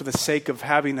groups for the sake of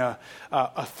having a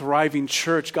thriving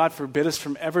church. God forbid us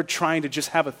from ever trying to just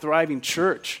have a thriving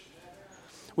church.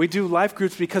 We do life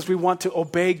groups because we want to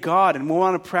obey God and we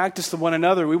want to practice the one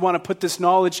another. We want to put this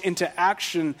knowledge into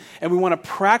action and we want to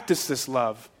practice this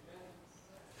love.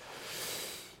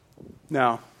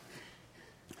 Now,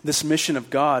 this mission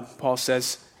of God, Paul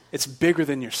says, it's bigger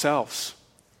than yourselves.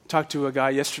 Talked to a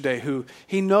guy yesterday who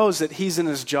he knows that he's in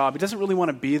his job. He doesn't really want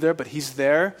to be there, but he's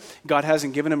there. God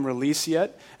hasn't given him release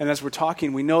yet. And as we're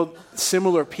talking, we know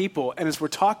similar people. And as we're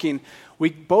talking, we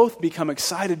both become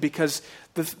excited because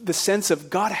the sense of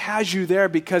God has you there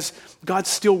because God's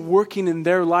still working in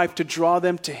their life to draw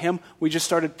them to Him. We just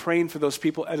started praying for those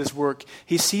people at his work.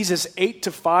 He sees his 8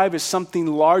 to 5 as something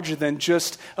larger than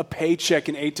just a paycheck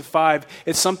in 8 to 5.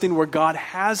 It's something where God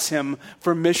has him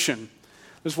for mission.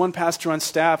 There's one pastor on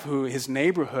staff who his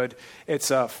neighborhood,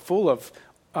 it's full of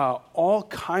all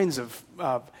kinds of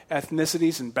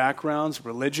ethnicities and backgrounds,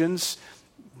 religions,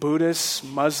 Buddhists,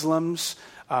 Muslims,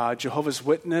 Jehovah's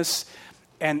Witness,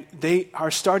 and they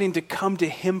are starting to come to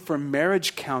him for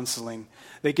marriage counseling.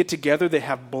 They get together, they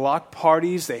have block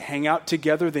parties, they hang out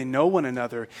together, they know one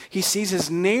another. He sees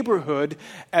his neighborhood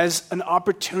as an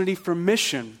opportunity for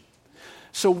mission.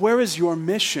 So where is your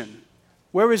mission?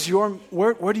 Where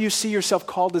do you see yourself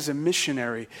called as a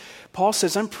missionary? Paul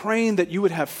says, I'm praying that you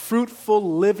would have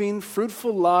fruitful living,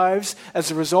 fruitful lives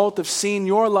as a result of seeing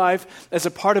your life as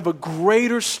a part of a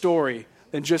greater story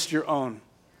than just your own.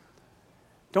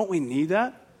 Don't we need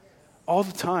that? All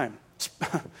the time.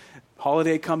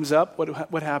 Holiday comes up,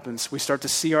 what happens? We start to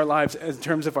see our lives in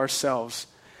terms of ourselves.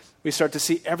 We start to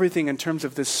see everything in terms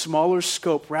of this smaller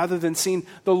scope rather than seeing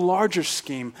the larger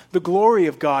scheme, the glory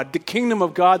of God, the kingdom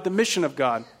of God, the mission of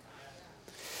God.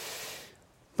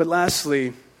 But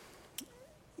lastly,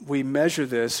 we measure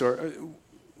this, or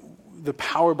the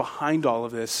power behind all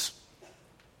of this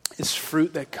is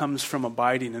fruit that comes from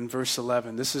abiding in verse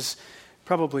 11. This is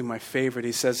probably my favorite.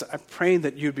 He says, I'm praying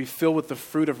that you'd be filled with the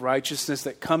fruit of righteousness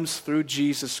that comes through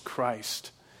Jesus Christ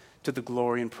to the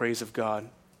glory and praise of God.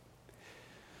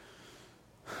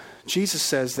 Jesus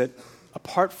says that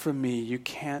apart from me, you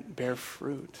can't bear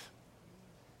fruit.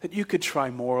 That you could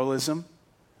try moralism.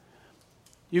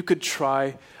 You could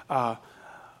try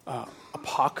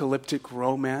apocalyptic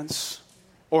romance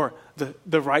or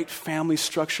the right family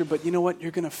structure, but you know what?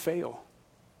 You're going to fail.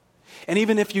 And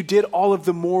even if you did all of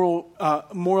the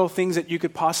moral things that you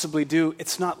could possibly do,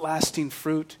 it's not lasting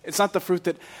fruit. It's not the fruit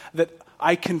that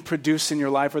I can produce in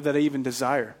your life or that I even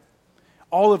desire.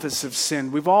 All of us have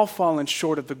sinned. We've all fallen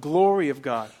short of the glory of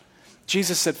God.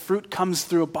 Jesus said, fruit comes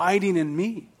through abiding in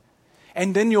me.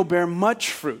 And then you'll bear much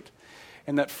fruit.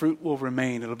 And that fruit will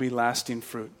remain. It'll be lasting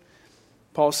fruit.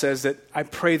 Paul says that I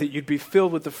pray that you'd be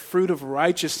filled with the fruit of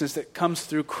righteousness that comes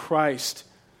through Christ.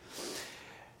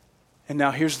 And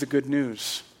now here's the good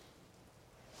news.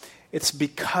 It's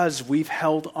because we've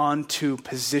held on to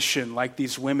position like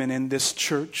these women in this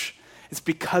church. It's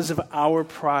because of our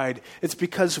pride. It's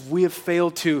because we have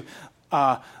failed to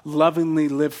lovingly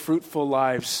live fruitful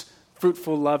lives,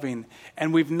 fruitful loving.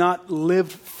 And we've not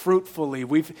lived fruitfully.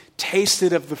 We've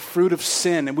tasted of the fruit of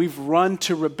sin and we've run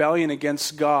to rebellion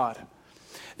against God.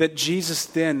 That Jesus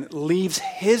then leaves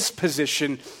his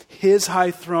position, his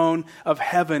high throne of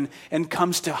heaven, and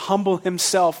comes to humble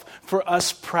himself for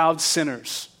us proud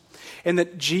sinners. And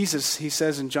that Jesus, he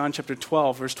says in John chapter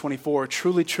 12, verse 24,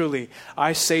 truly, truly,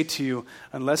 I say to you,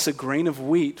 unless a grain of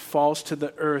wheat falls to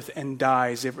the earth and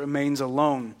dies, it remains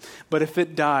alone. But if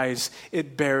it dies,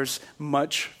 it bears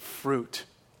much fruit.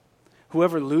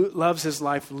 Whoever loves his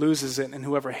life loses it, and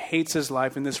whoever hates his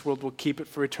life in this world will keep it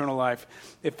for eternal life.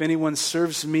 If anyone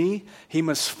serves me, he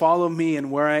must follow me,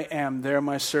 and where I am, there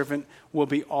my servant will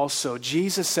be also.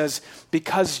 Jesus says,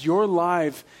 because your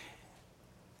life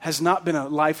has not been a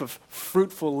life of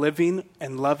fruitful living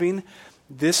and loving,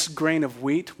 this grain of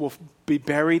wheat will be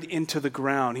buried into the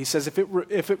ground. He says, if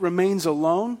it remains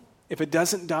alone, if it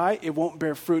doesn't die, it won't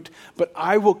bear fruit. But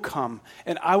I will come,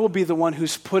 and I will be the one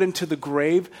who's put into the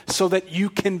grave so that you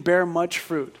can bear much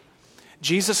fruit.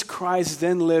 Jesus Christ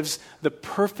then lives the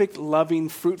perfect, loving,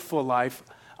 fruitful life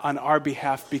on our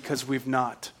behalf because we've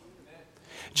not.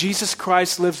 Jesus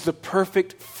Christ lives the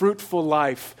perfect, fruitful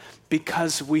life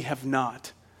because we have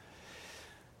not.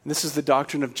 This is the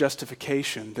doctrine of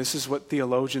justification. This is what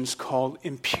theologians call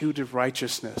imputed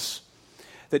righteousness.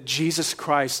 That Jesus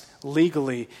Christ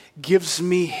legally gives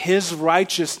me his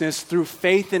righteousness through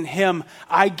faith in him.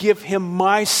 I give him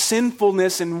my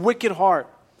sinfulness and wicked heart.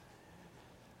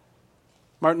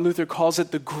 Martin Luther calls it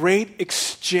the great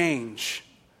exchange.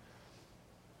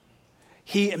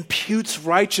 He imputes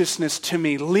righteousness to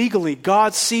me legally.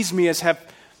 God sees me as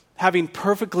having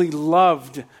perfectly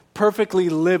loved, perfectly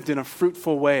lived in a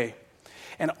fruitful way.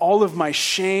 And all of my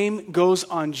shame goes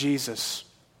on Jesus.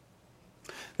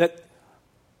 That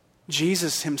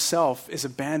Jesus himself is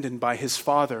abandoned by his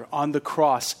Father on the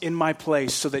cross in my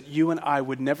place so that you and I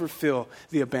would never feel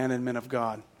the abandonment of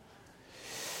God.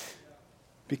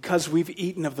 Because we've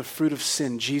eaten of the fruit of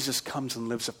sin, Jesus comes and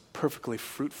lives a perfectly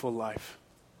fruitful life.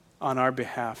 on our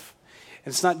behalf.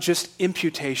 And it's not just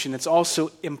imputation, it's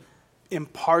also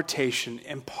impartation,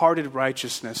 imparted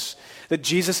righteousness. That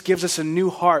Jesus gives us a new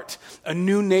heart, a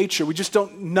new nature. We just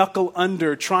don't knuckle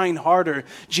under, trying harder.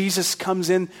 Jesus comes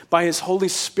in by his Holy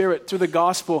Spirit through the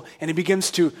gospel, and he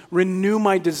begins to renew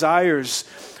my desires,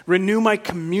 renew my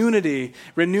community,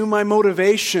 renew my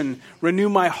motivation, renew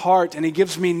my heart, and he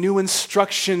gives me new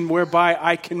instruction whereby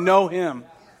I can know him.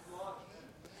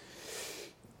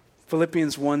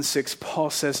 Philippians 1:6, Paul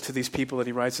says to these people that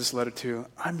he writes this letter to,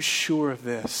 I'm sure of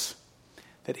this,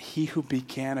 that he who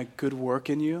began a good work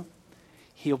in you,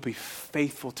 he'll be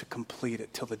faithful to complete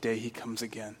it till the day he comes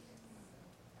again.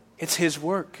 It's his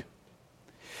work.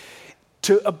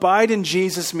 To abide in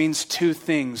Jesus means two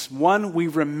things. One, we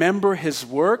remember his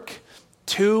work.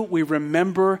 Two, we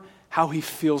remember how he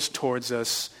feels towards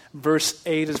us. Verse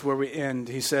 8 is where we end.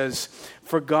 He says,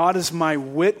 for God is my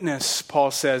witness,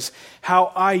 Paul says,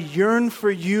 how I yearn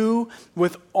for you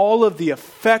with all of the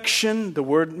affection, the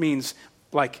word means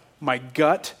like my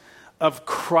gut, of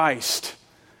Christ.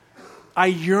 I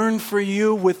yearn for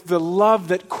you with the love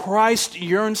that Christ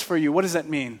yearns for you. What does that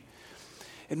mean?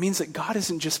 It means that God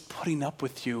isn't just putting up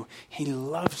with you. He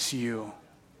loves you.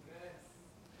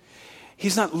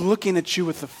 He's not looking at you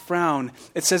with a frown.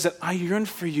 It says that I yearn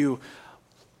for you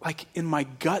like in my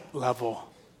gut level.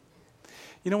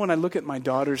 You know, when I look at my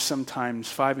daughters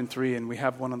sometimes, 5 and 3, and we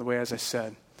have one on the way, as I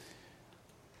said,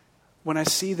 when I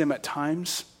see them at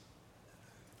times,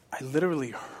 I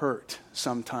literally hurt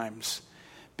sometimes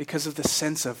because of the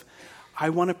sense of, I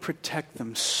want to protect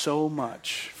them so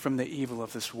much from the evil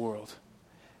of this world.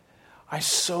 I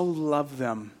so love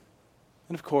them.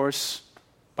 And of course,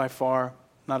 by far,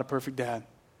 not a perfect dad.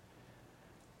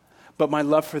 But my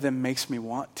love for them makes me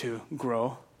want to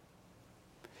grow.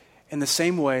 In the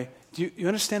same way, do you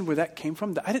understand where that came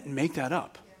from? I didn't make that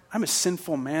up. I'm a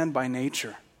sinful man by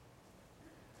nature.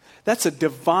 That's a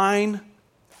divine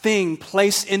thing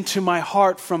placed into my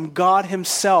heart from God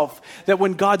himself. That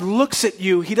when God looks at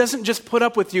you, he doesn't just put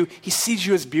up with you, he sees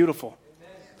you as beautiful.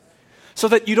 So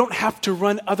that you don't have to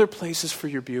run other places for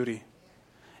your beauty.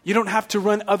 You don't have to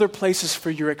run other places for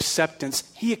your acceptance.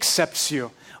 He accepts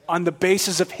you on the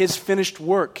basis of his finished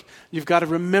work. You've got to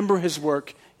remember his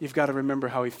work. You've got to remember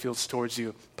how he feels towards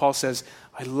you. Paul says,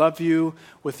 I love you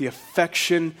with the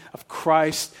affection of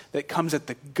Christ that comes at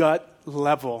the gut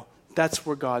level. That's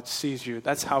where God sees you.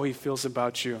 That's how he feels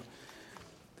about you.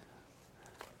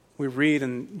 We read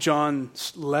in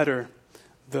John's letter,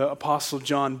 the Apostle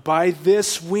John, by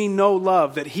this we know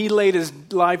love, that he laid his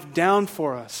life down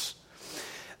for us,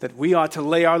 that we ought to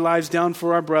lay our lives down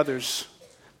for our brothers.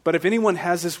 But if anyone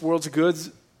has this world's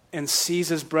goods and sees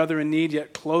his brother in need,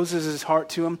 yet closes his heart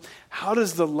to him, how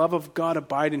does the love of God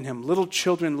abide in him? Little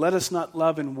children, let us not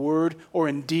love in word or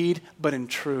in deed, but in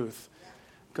truth.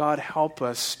 God help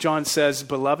us. John says,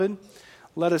 beloved,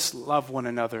 let us love one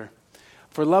another.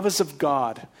 For love is of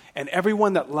God, and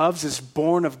everyone that loves is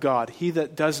born of God. He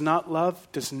that does not love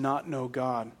does not know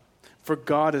God, for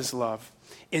God is love.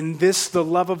 In this the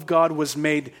love of God was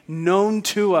made known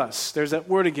to us. There's that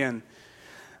word again.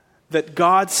 That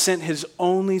God sent his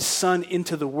only Son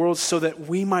into the world so that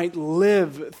we might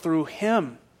live through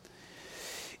him.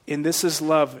 And this is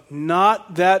love,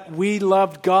 not that we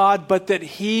loved God, but that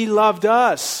he loved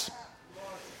us.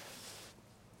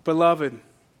 Beloved,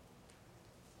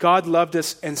 God loved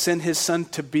us and sent his Son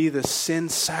to be the sin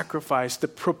sacrifice, the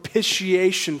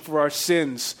propitiation for our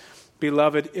sins.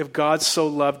 Beloved, if God so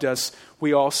loved us,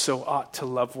 we also ought to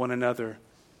love one another.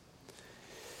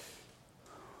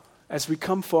 As we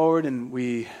come forward and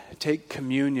we take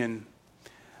communion,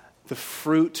 the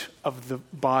fruit of the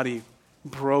body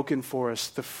broken for us,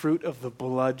 the fruit of the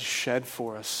blood shed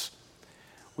for us,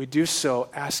 we do so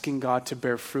asking God to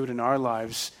bear fruit in our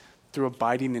lives through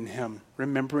abiding in him,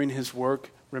 remembering his work,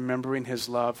 remembering his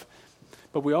love.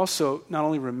 But we also not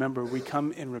only remember, we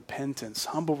come in repentance,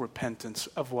 humble repentance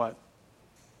of what?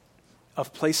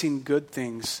 Of placing good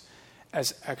things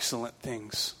as excellent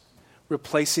things.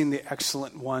 Replacing the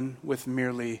excellent one with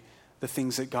merely the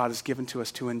things that God has given to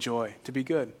us to enjoy, to be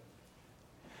good.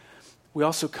 We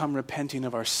also come repenting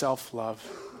of our self-love.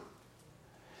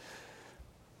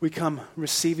 We come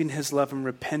receiving his love and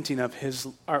repenting of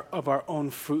our own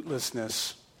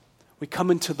fruitlessness. We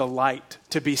come into the light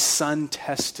to be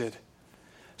sun-tested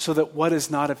so that what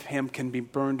is not of him can be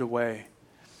burned away.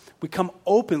 We come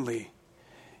openly.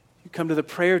 You come to the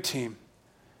prayer team,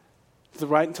 to the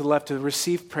right and to the left, to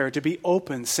receive prayer, to be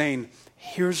open, saying,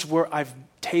 here's where I've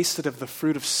tasted of the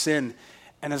fruit of sin,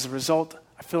 and as a result,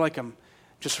 I feel like I'm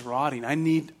just rotting. I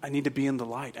need to be in the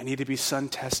light. I need to be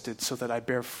sun-tested so that I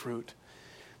bear fruit.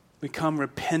 We come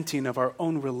repenting of our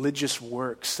own religious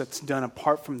works that's done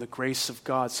apart from the grace of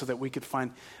God so that we're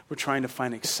trying to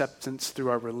find acceptance through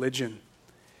our religion.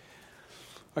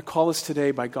 I call us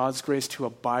today by God's grace to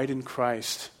abide in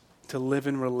Christ, to live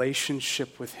in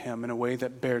relationship with Him in a way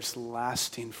that bears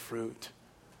lasting fruit.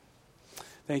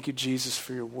 Thank you, Jesus,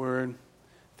 for your word.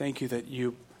 Thank you that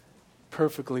you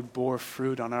perfectly bore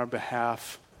fruit on our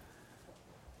behalf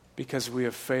because we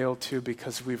have failed to,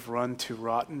 because we've run to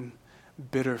rotten,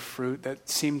 bitter fruit that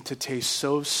seemed to taste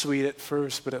so sweet at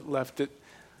first, but it left it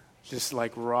just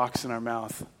like rocks in our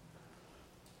mouth.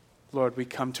 Lord, we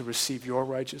come to receive your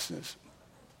righteousness.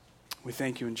 We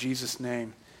thank you in Jesus'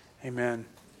 name. Amen.